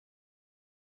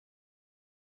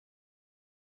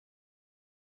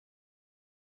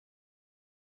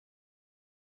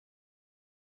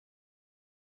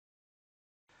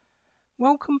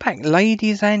Welcome back,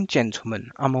 ladies and gentlemen.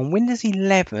 I'm on Windows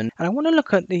 11 and I want to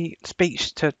look at the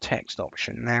speech to text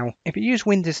option. Now, if you use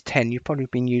Windows 10, you've probably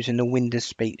been using the Windows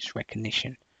speech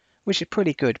recognition, which is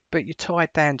pretty good, but you're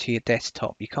tied down to your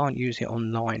desktop. You can't use it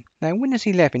online. Now, in Windows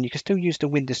 11, you can still use the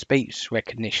Windows speech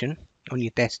recognition on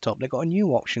your desktop. They've got a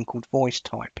new option called voice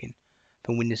typing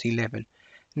for Windows 11.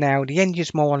 Now, the engine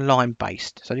is more online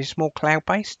based, so this is more cloud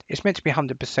based. It's meant to be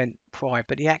 100% private,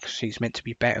 but the accuracy is meant to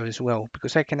be better as well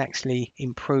because they can actually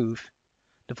improve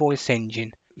the voice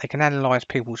engine. They can analyze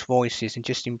people's voices and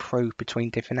just improve between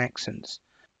different accents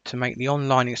to make the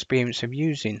online experience of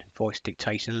using voice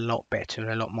dictation a lot better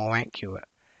and a lot more accurate.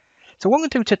 So what I'm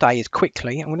going to do today is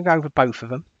quickly, I'm going to go over both of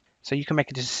them so you can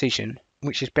make a decision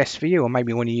which is best for you, or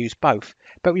maybe you want to use both.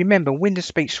 But remember, Windows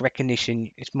speech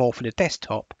recognition is more for the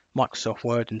desktop, Microsoft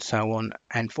Word and so on,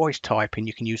 and voice typing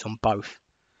you can use on both.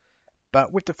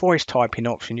 But with the voice typing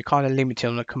option, you're kind of limited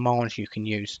on the commands you can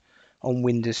use. On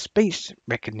Windows speech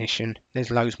recognition, there's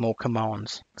loads more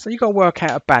commands. So you've got to work out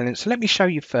a balance. So let me show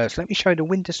you first. Let me show you the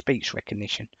Windows speech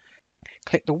recognition.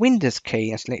 Click the Windows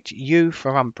key and select U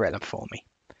for umbrella for me.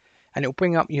 And it'll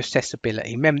bring up your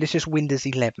accessibility. Remember, this is Windows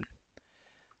 11.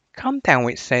 Come down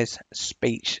where it says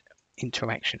speech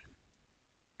interaction.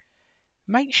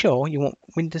 Make sure you want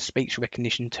Windows speech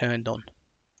recognition turned on.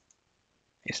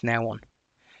 It's now on.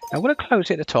 Now I'm going to close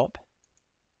it at the top.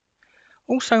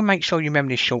 Also make sure you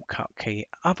remember this shortcut key,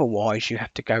 otherwise you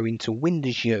have to go into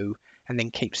Windows U and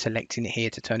then keep selecting it here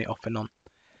to turn it off and on.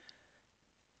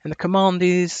 And the command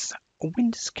is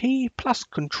Windows key plus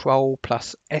Control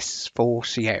plus S for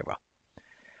Sierra.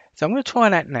 So I'm going to try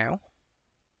that now.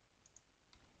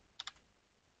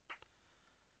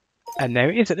 And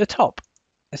there it is at the top.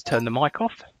 Let's turn the mic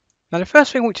off. Now the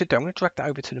first thing I want you to do, I'm going to drag that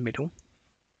over to the middle.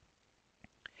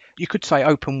 You could say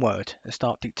open Word and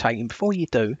start dictating. Before you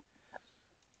do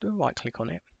a right click on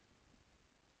it.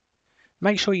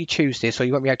 Make sure you choose this or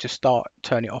you won't be able to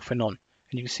turn it off and on.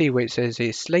 And you can see where it says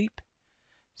here sleep.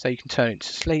 So you can turn it to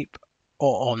sleep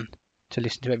or on to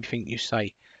listen to everything you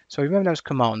say. So remember those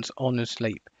commands, on and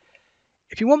sleep.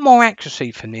 If you want more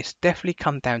accuracy from this, definitely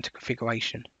come down to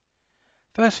configuration.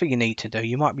 First thing you need to do,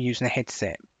 you might be using a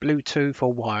headset, Bluetooth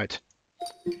or wired.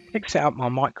 Click set up my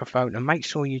microphone and make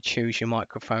sure you choose your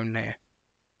microphone there.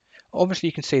 Obviously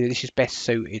you can see that this is best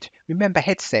suited. Remember,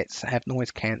 headsets have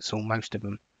noise cancel, most of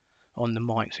them, on the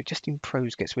mic, so it just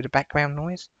improves, gets rid of background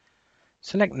noise.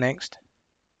 Select next.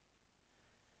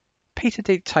 Peter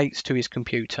dictates to his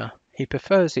computer. He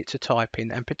prefers it to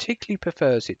typing and particularly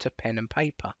prefers it to pen and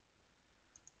paper.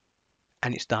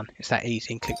 And it's done. It's that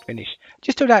easy, and click finish.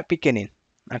 Just do that beginning,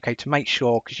 okay, to make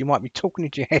sure, because you might be talking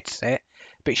into your headset,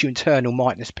 but it's your internal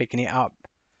mic that's picking it up.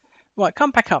 Right,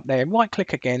 come back up there, right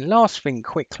click again. Last thing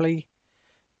quickly,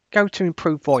 go to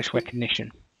improve voice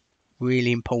recognition.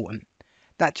 Really important.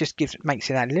 That just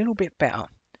makes it a little bit better.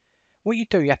 What you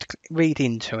do, you have to read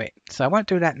into it. So I won't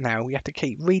do that now. You have to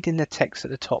keep reading the text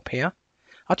at the top here.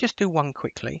 I'll just do one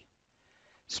quickly.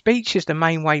 Speech is the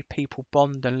main way people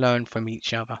bond and learn from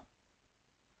each other.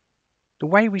 The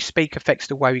way we speak affects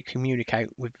the way we communicate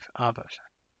with others.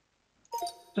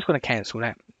 Just going to cancel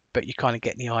that, but you kind of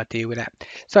get the idea with that.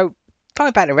 So, going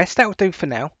about the rest, that will do for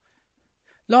now.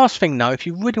 Last thing though, if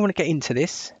you really want to get into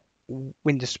this,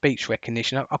 Windows speech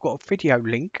recognition, I've got a video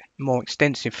link, more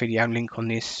extensive video link on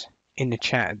this in the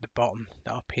chat at the bottom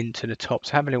that I'll pin to the top.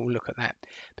 So have a little look at that.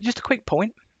 But just a quick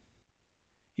point,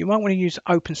 you might want to use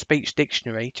Open Speech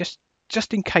Dictionary just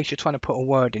in case you're trying to put a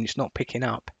word in it's not picking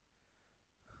up.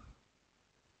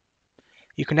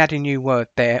 You can add a new word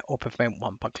there or prevent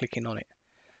one by clicking on it.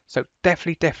 So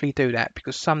definitely do that,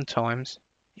 because sometimes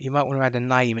you might want to add a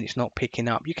name and it's not picking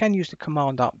up. You can use the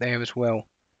command up there as well.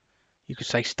 You could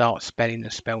say start spelling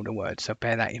and spell the word, so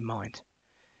bear that in mind.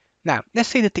 Now, let's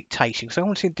see the dictation, because I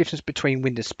want to see the difference between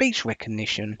Windows speech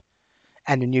recognition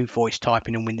and the new voice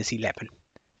typing in Windows 11.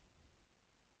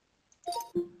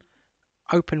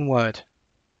 Open Word.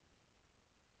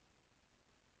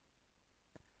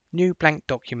 New blank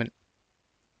document.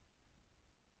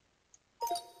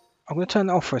 I'm going to turn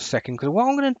that off for a second, because what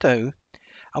I'm going to do,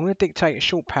 I'm going to dictate a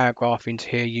short paragraph into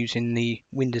here using the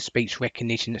Windows speech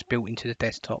recognition that's built into the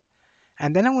desktop.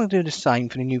 And then I'm going to do the same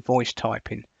for the new voice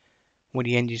typing, where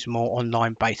the engine is more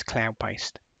online based, cloud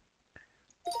based.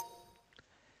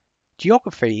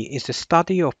 Geography is the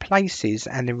study of places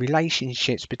and the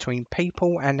relationships between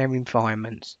people and their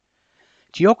environments.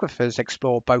 Geographers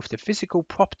explore both the physical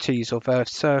properties of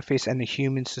Earth's surface and the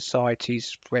human societies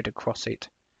spread across it.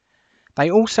 They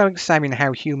also examine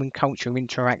how human culture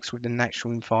interacts with the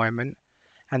natural environment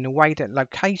and the way that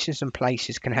locations and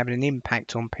places can have an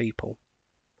impact on people.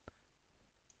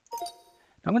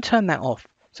 I'm going to turn that off.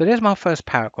 So there's my first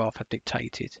paragraph I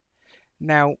dictated.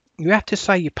 Now, you have to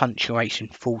say your punctuation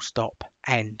full stop,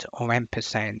 and or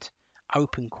ampersand,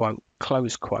 open quote,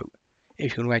 close quote.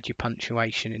 If you want to add your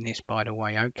punctuation in this, by the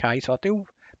way. Okay, so I'll do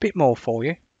a bit more for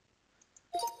you.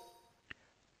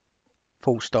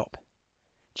 Full stop.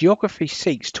 Geography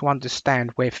seeks to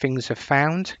understand where things are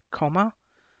found, comma,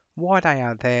 why they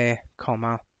are there,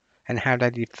 comma, and how they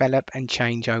develop and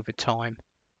change over time.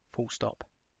 Full stop.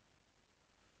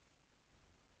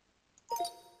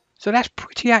 So that's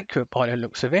pretty accurate by the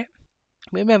looks of it.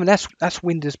 Remember, that's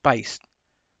Windows based.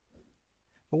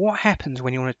 But what happens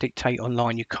when you want to dictate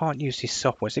online? You can't use this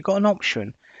software. So they've got an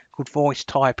option called voice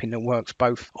typing that works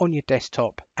both on your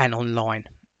desktop and online.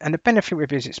 And the benefit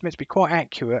with it is it's meant to be quite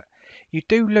accurate. You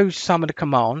do lose some of the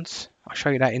commands. I'll show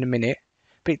you that in a minute.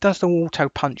 But it does the auto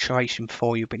punctuation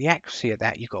for you. But the accuracy of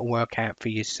that you've got to work out for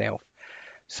yourself.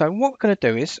 So what we're going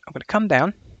to do is I'm going to come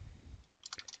down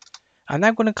and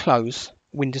I'm going to close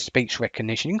Windows Speech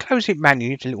Recognition. You can close it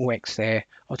manually with a little X there.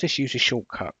 I'll just use a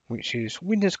shortcut, which is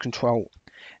Windows Control.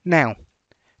 Now,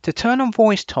 to turn on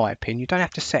voice typing, you don't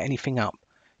have to set anything up.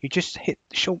 You just hit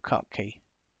the shortcut key,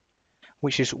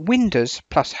 which is Windows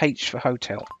plus H for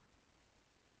hotel.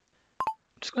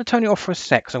 I'm just going to turn it off for a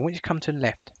sec, so I want you to come to the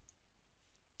left.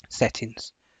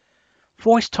 Settings.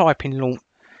 Voice typing launch.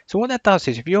 So what that does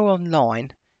is if you're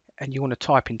online and you want to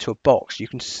type into a box, you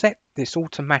can set this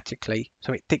automatically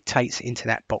so it dictates into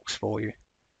that box for you.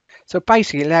 So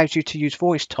basically it allows you to use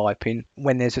voice typing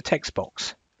when there's a text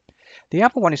box. The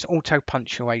other one is auto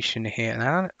punctuation here.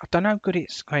 Now, I don't know how good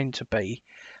it's going to be,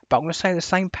 but I'm going to say the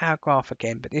same paragraph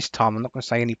again, but this time I'm not going to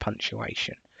say any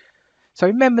punctuation. So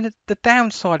remember that the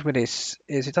downside with this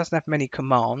is it doesn't have many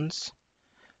commands,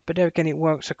 but there again it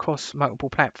works across multiple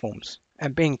platforms.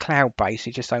 And being cloud-based,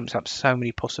 it just opens up so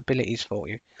many possibilities for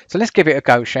you. So let's give it a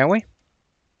go, shall we?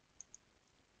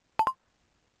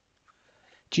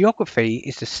 Geography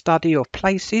is the study of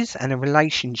places and the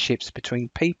relationships between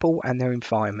people and their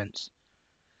environments.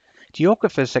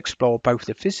 Geographers explore both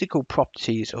the physical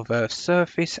properties of Earth's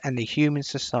surface and the human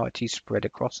society spread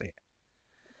across it.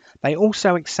 They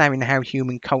also examine how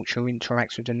human culture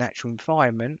interacts with the natural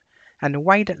environment and the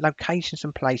way that locations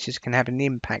and places can have an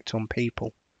impact on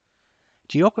people.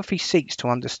 Geography seeks to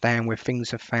understand where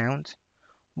things are found,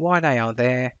 why they are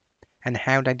there, and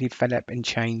how they develop and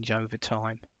change over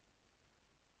time.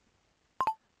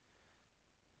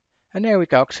 And there we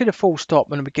go. I can see the full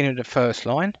stop on the beginning of the first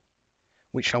line,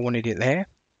 which I wanted it there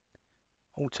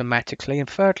automatically, and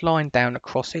third line down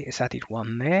across it, it's added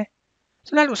one there.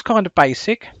 So that looks kind of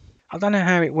basic. I don't know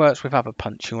how it works with other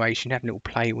punctuation, have a little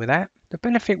play with that. The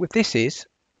benefit with this is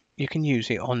you can use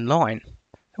it online.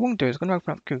 So what I'm going to do is I'm going to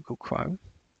open up Google Chrome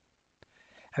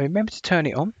and remember to turn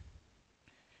it on.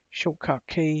 Shortcut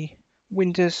key,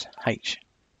 Windows H.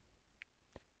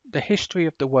 The history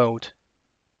of the world.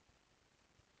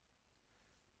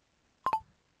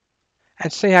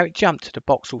 And see how it jumped to the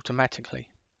box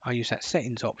automatically. I use that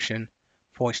settings option,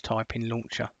 voice typing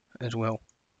launcher as well.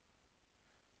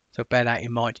 So bear that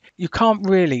in mind. You can't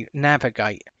really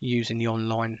navigate using the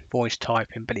online voice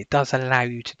typing, but it does allow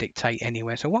you to dictate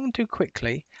anywhere. So what I'm going to do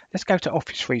quickly, let's go to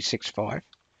Office 365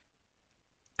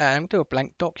 and do a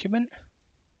blank document.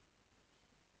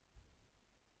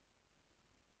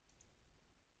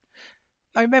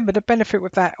 Now remember, the benefit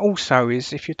with that also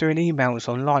is if you're doing emails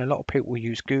online, a lot of people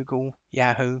use Google,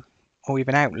 Yahoo, or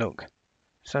even Outlook.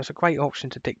 So it's a great option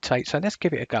to dictate. So let's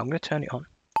give it a go. I'm going to turn it on.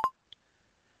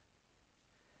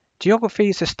 Geography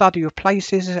is the study of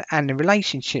places and the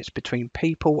relationships between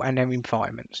people and their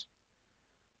environments.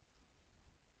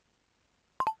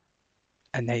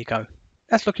 And there you go.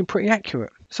 That's looking pretty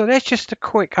accurate. So there's just a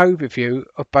quick overview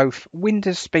of both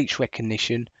Windows speech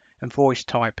recognition and voice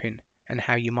typing and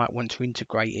how you might want to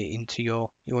integrate it into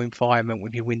your environment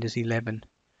with your Windows 11.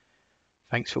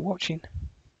 Thanks for watching.